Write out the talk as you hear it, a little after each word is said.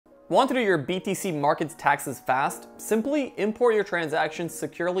Want to do your BTC Markets taxes fast? Simply import your transactions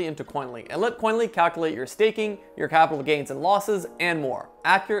securely into Koinly and let Koinly calculate your staking, your capital gains and losses, and more,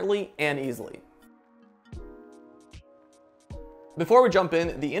 accurately and easily. Before we jump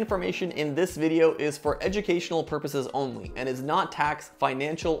in, the information in this video is for educational purposes only and is not tax,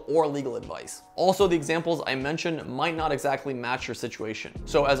 financial, or legal advice. Also, the examples I mentioned might not exactly match your situation.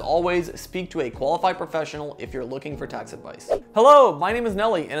 So as always, speak to a qualified professional if you're looking for tax advice. Hello, my name is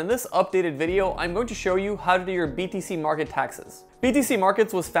Nelly, and in this updated video, I'm going to show you how to do your BTC market taxes. BTC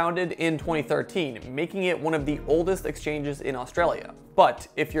Markets was founded in 2013, making it one of the oldest exchanges in Australia. But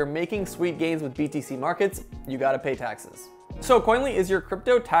if you're making sweet gains with BTC Markets, you gotta pay taxes. So Koinly is your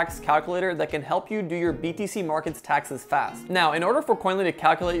crypto tax calculator that can help you do your BTC Markets taxes fast. Now, in order for Koinly to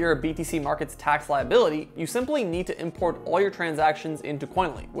calculate your BTC Markets tax liability, you simply need to import all your transactions into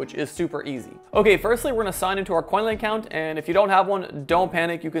Koinly, which is super easy. Okay, firstly, we're gonna sign into our Koinly account, and if you don't have one, don't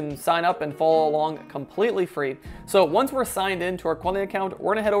panic. You can sign up and follow along completely free. So once we're signed into our Koinly account,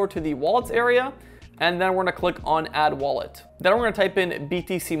 we're gonna head over to the wallets area, and then we're gonna click on add wallet. Then we're gonna type in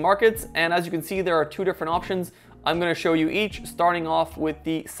BTC Markets, and as you can see, there are two different options. I'm gonna show you each, starting off with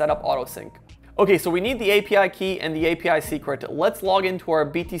the setup auto sync. Okay, so we need the API key and the API secret. Let's log into our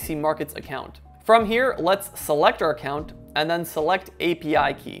BTC Markets account. From here, let's select our account and then select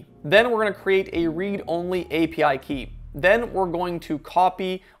API key. Then we're gonna create a read-only API key. Then we're going to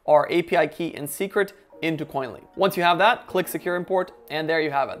copy our API key and secret into Koinly. Once you have that, click secure import, and there you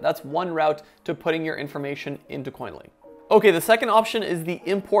have it. That's one route to putting your information into Koinly. Okay, the second option is the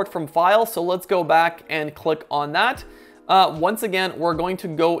import from file. So let's go back and click on that. Once again, we're going to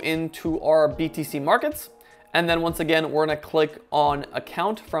go into our BTC Markets. And then once again, we're gonna click on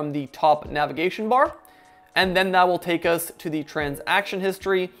account from the top navigation bar. And then that will take us to the transaction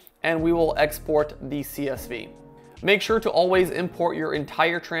history, and we will export the CSV. Make sure to always import your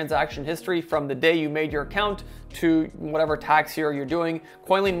entire transaction history from the day you made your account to whatever tax year you're doing.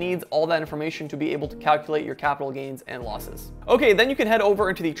 Koinly needs all that information to be able to calculate your capital gains and losses. Okay, then you can head over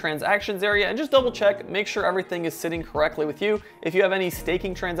into the transactions area and just double check, make sure everything is sitting correctly with you. If you have any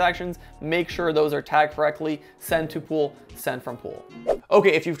staking transactions, make sure those are tagged correctly, send to pool, send from pool.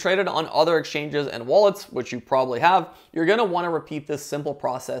 Okay, if you've traded on other exchanges and wallets, which you probably have, you're gonna wanna repeat this simple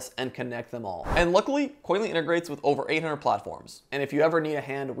process and connect them all. And luckily, Koinly integrates with over 800 platforms. And if you ever need a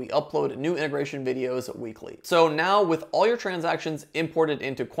hand, we upload new integration videos weekly. So now with all your transactions imported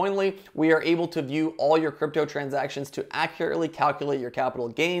into Koinly, we are able to view all your crypto transactions to accurately calculate your capital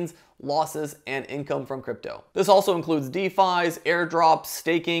gains, losses, and income from crypto. This also includes DeFis, airdrops,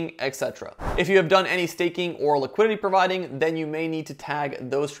 staking, etc. If you have done any staking or liquidity providing, then you may need to tag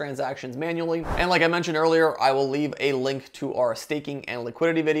those transactions manually. And like I mentioned earlier, I will leave a link to our staking and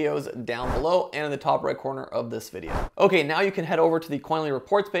liquidity videos down below and in the top right corner of this video. Okay, now you can head over to the Koinly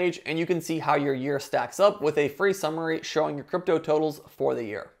reports page and you can see how your year stacks up with a free summary showing your crypto totals for the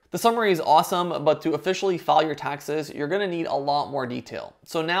year. The summary is awesome, but to officially file your taxes, you're gonna need a lot more detail.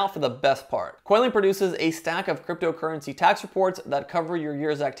 So now for the best part. Koinly produces a stack of cryptocurrency tax reports that cover your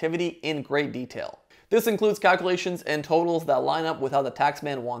year's activity in great detail. This includes calculations and totals that line up with how the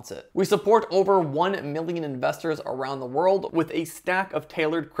taxman wants it. We support over 1 million investors around the world with a stack of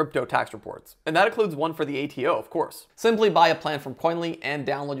tailored crypto tax reports. And that includes one for the ATO, of course. Simply buy a plan from Koinly and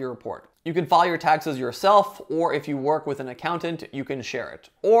download your report. You can file your taxes yourself, or if you work with an accountant, you can share it.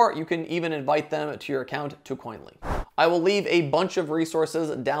 Or you can even invite them to your account to Koinly. I will leave a bunch of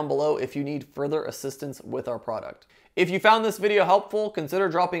resources down below if you need further assistance with our product. If you found this video helpful, consider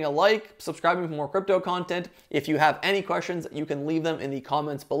dropping a like, subscribing for more crypto content. If you have any questions, you can leave them in the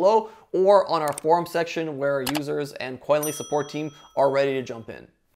comments below or on our forum section where our users and Koinly support team are ready to jump in.